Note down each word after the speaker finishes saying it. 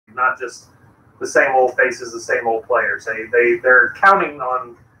not just the same old faces, the same old players. They're counting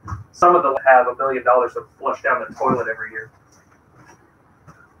on some of them have $1 million to flush down the toilet every year.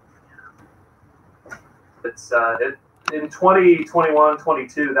 It's in 2021,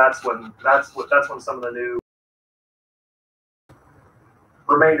 22. That's when some of the new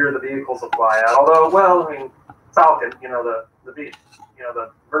remainder of the vehicles will fly out. Although, well, I mean, Falcon,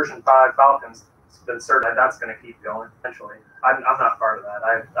 the version 5 Falcon's been certain that's going to keep going eventually. I'm not part of that.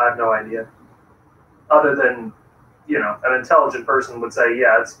 I have no idea. Other than, an intelligent person would say,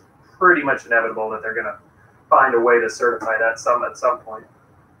 yeah, it's pretty much inevitable that they're going to find a way to certify that at some point.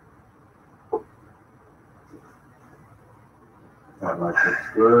 That mic looks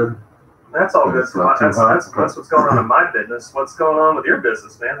good. That's all good. That's what's going on in my business. What's going on with your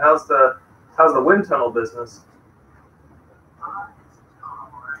business, man? How's the wind tunnel business?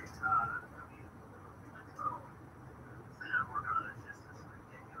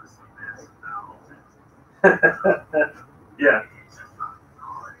 Yeah.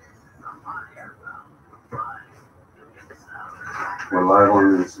 We're live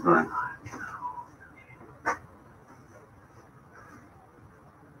on Instagram.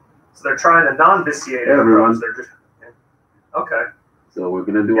 So they're trying to non-vitiate everyone. They're just okay. So we're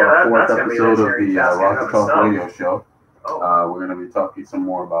gonna do our 4th episode of the Rocket Talk Radio Show. Oh. We're gonna be talking some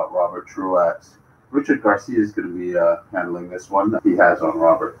more about Robert Truax. Richard Garcia is gonna be handling this one that he has on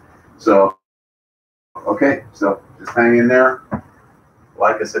Robert. So, okay, so just hang in there.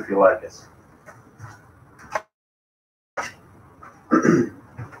 Like us if you like us.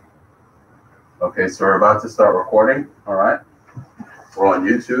 Okay, so we're about to start recording. All right. We're on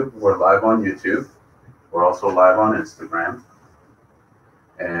YouTube. We're live on YouTube. We're also live on Instagram.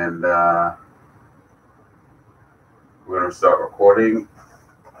 And we're going to start recording.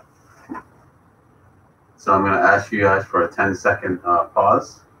 So I'm going to ask you guys for a 10-second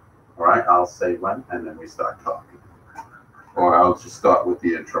pause. All right, I'll say when, and then we start talking. Or I'll just start with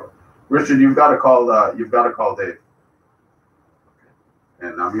the intro. Richard, you've got to call Dave.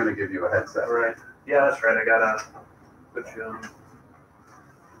 And I'm going to give you a headset. All right. Yeah, that's right. I got to put you on.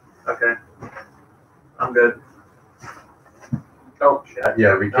 Okay. I'm good. Oh, shit.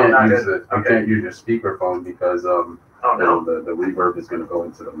 Yeah, we can't can't use your speakerphone because the reverb is going to go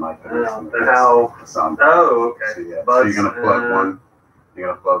into the mic. Sound. Oh, okay. So, yeah. So you're going to plug one. You're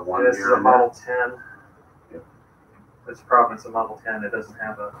going to plug one. This is a Model 10. Yep. It's a Model 10. It doesn't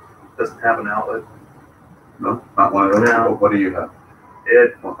have an outlet. No, not one of those. No. What do you have?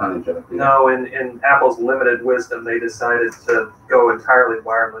 What kind of jack? No, in Apple's limited wisdom, they decided to go entirely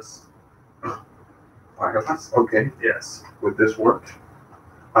wireless. Wireless? Okay. Yes. Would this work?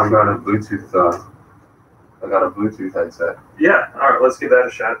 I've got a Bluetooth. I got a Bluetooth headset. Yeah. All right. Let's give that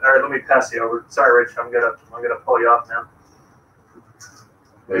a shot. All right. Let me pass you over. Sorry, Rich. I'm gonna pull you off now.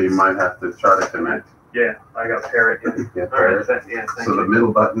 Yeah, you might have to try to connect. Yeah, I got pair it. Yeah, pair it. Thank you. The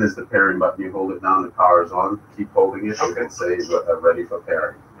middle button is the pairing button. You hold it down, the power is on. Keep holding it. You can say ready for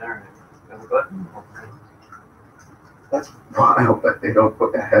pairing. All right. Got the button. That's wild that they don't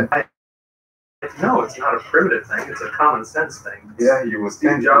put the head. No, it's not a primitive thing. It's a common sense thing. Yeah, you would.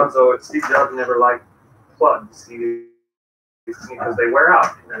 Steve Jobs never liked plugs because they wear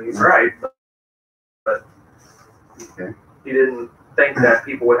out, and he's right. But he didn't think that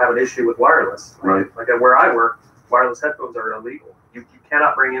people would have an issue with wireless. Right. Like where I work, wireless headphones are illegal. You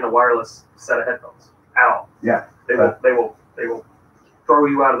cannot bring in a wireless set of headphones at all. Yeah. They will throw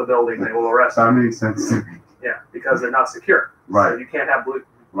you out of the building. They will arrest you. That makes sense to me. Yeah, because they're not secure. Right. So you can't have Bluetooth.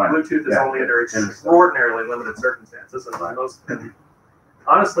 Right. Bluetooth is only under extraordinarily limited circumstances. And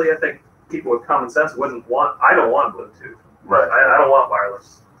honestly, I think people with common sense I don't want Bluetooth. Right. I don't want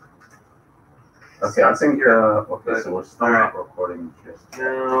wireless. Okay, I think, so we're still not recording just yet.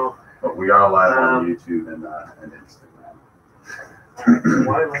 No. But we are live on YouTube and Instagram.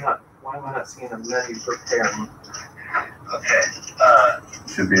 Why am I not seeing a menu for pairing? Okay.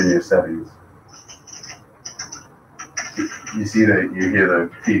 Should be in your settings. You hear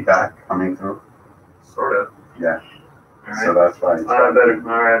the feedback coming through? Sort of. Yeah. All right. So that's why. I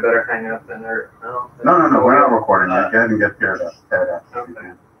better hang up then. No, we're not recording yet. Go ahead and get paired up.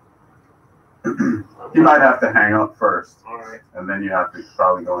 Okay. You might have to hang up first. All right. And then you have to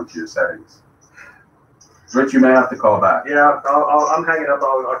probably go into your settings. Rich, you may have to call back. Yeah, I'm hanging up.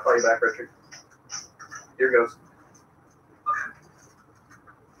 I'll call you back, Richard. Here goes.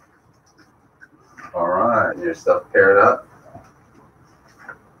 All right, your stuff paired up.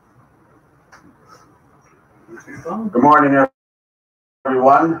 Good morning,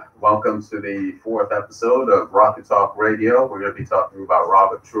 everyone. Welcome to the 4th episode of Rocket Talk Radio. We're going to be talking about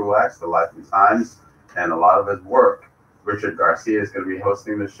Robert Truax, the life and times, and a lot of his work. Richard Garcia is going to be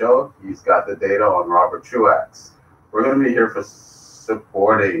hosting the show. He's got the data on Robert Truax. We're going to be here for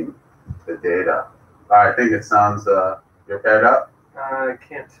supporting the data. All right, I think it sounds, you're paired up? I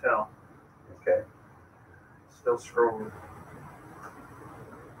can't tell. Okay. Still scrolling.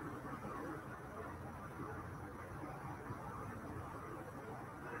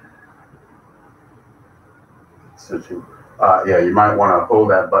 Yeah, you might want to hold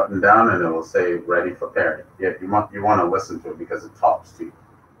that button down and it will say ready for pairing. Yeah, you want to listen to it because it talks to you.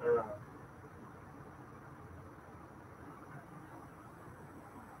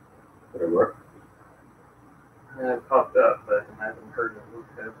 Did it work? It popped up, but I haven't heard it.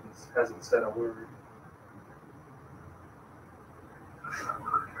 It hasn't said a word.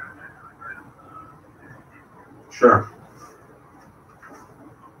 Sure.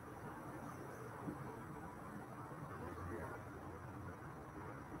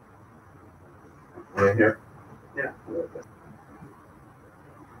 Right here? Yeah.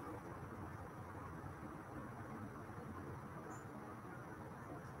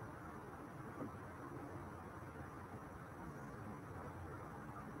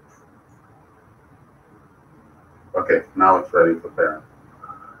 Okay, now it's ready for pairing.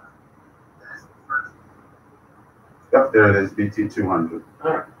 Yep, there it is, BT200.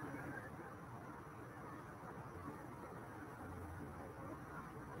 All right.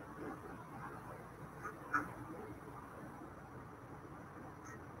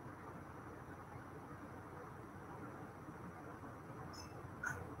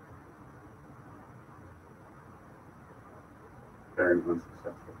 Pairing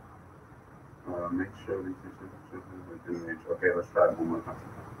unsuccessful. Make sure these okay, let's try it one more time.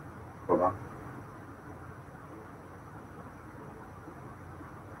 Hold on.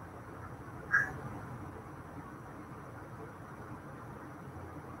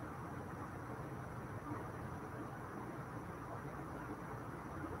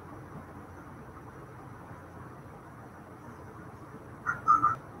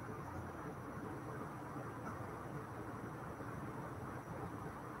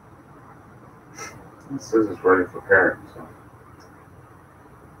 It says it's ready for pairing, so.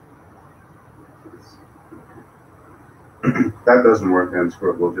 That doesn't work, then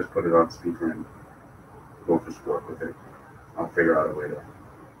screw it. We'll just put it on speaker and go for sport with it. I'll figure out a way to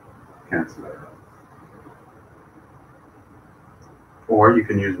cancel that out. Or you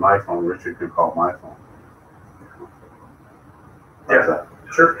can use my phone. Richard can call my phone. How's that?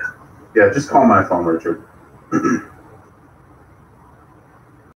 Sure. Yeah, just call my phone, Richard.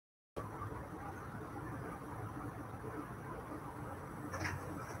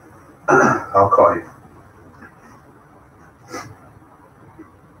 I'll call you.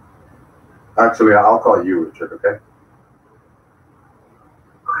 Actually, I'll call you, Richard, okay?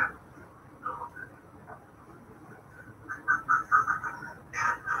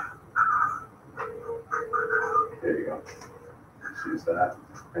 There you go. Just use that.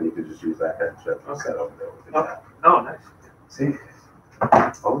 And you can just use that headset set over there with the chat. Oh, nice. See?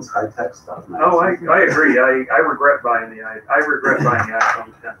 Oh, it's high-tech stuff, man. Oh, I agree. I regret buying the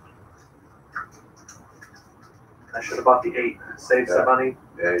iPhone 10. I should have bought the 8. Save some money.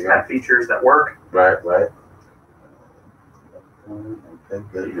 There you go. Have features that work. Right. Okay,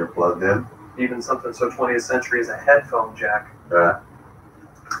 good. You're plugged in. Even something so 20th century as a headphone jack.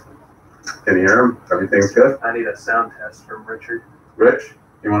 Can you hear him? Everything's good? I need a sound test from Richard. Rich,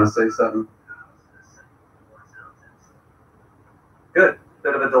 you want to say something? Good.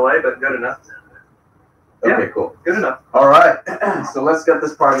 Bit of a delay, but good enough. Okay, Yeah, cool. Good enough. All right. So let's get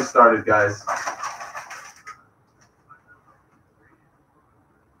this party started, guys.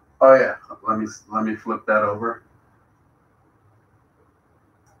 Oh yeah, let me flip that over.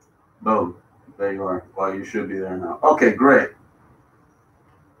 Boom. There you are. Well, you should be there now. Okay, great.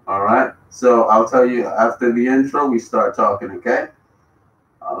 All right. So I'll tell you after the intro, we start talking, okay?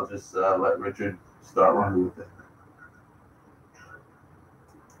 I'll just let Richard start running with it.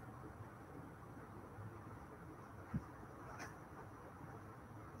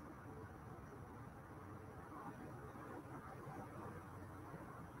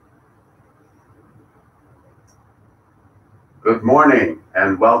 Good morning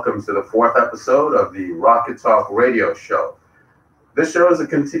and welcome to the 4th episode of the Rocket Talk radio show. This show is a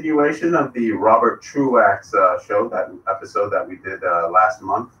continuation of the Robert Truax show, that episode that we did last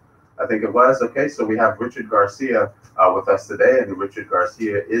month, I think it was. Okay, so we have Richard Garcia with us today, and Richard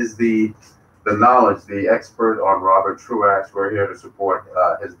Garcia is the knowledge, the expert on Robert Truax. We're here to support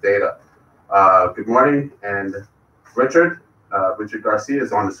his data. Good morning, and Richard Garcia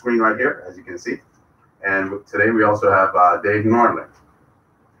is on the screen right here, as you can see. And today we also have Dave Norland.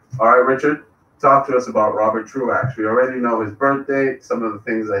 All right, Richard, talk to us about Robert Truax. We already know his birthday, some of the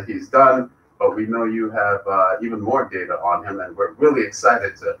things that he's done, but we know you have even more data on him, and we're really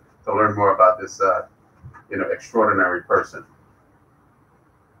excited to learn more about this, extraordinary person.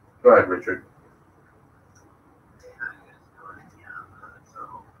 Go ahead, Richard.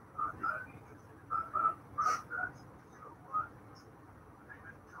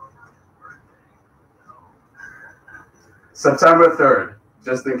 September 3rd,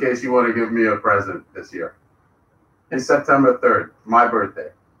 just in case you want to give me a present this year. It's September 3rd, my birthday.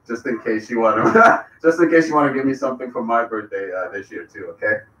 Just in case you want to, give me something for my birthday this year too.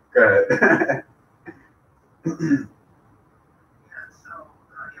 Okay, go ahead.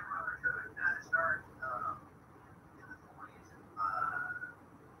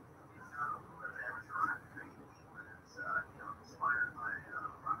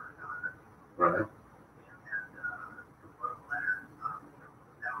 Right.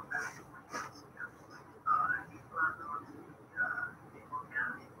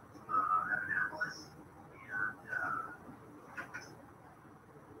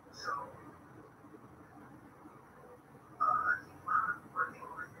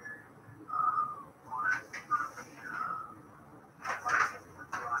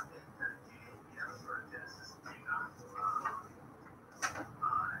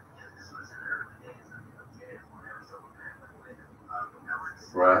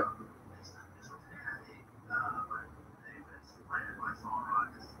 Right.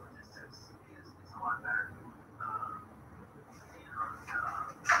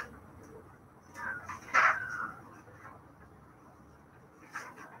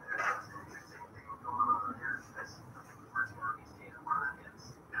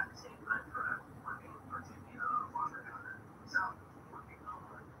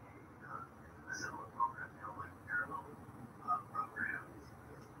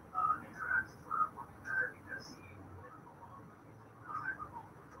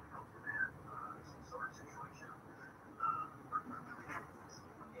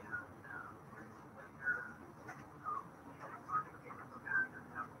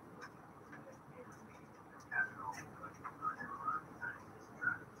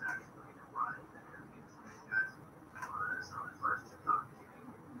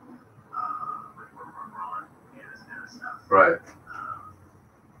 Right.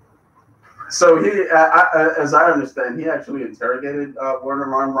 So he, as I understand, he actually interrogated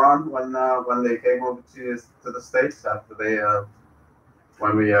Werner and Ron when they came over to the States after they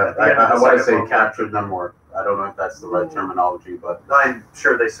when we I want to say captured them, or I don't know if that's the right terminology, but I'm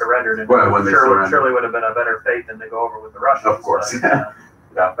sure they surrendered. And well, when they surrendered, surely would have been a better fate than to go over with the Russians. Of course, but,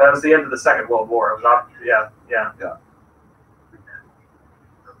 yeah. That was the end of the Second World War. It was not, yeah.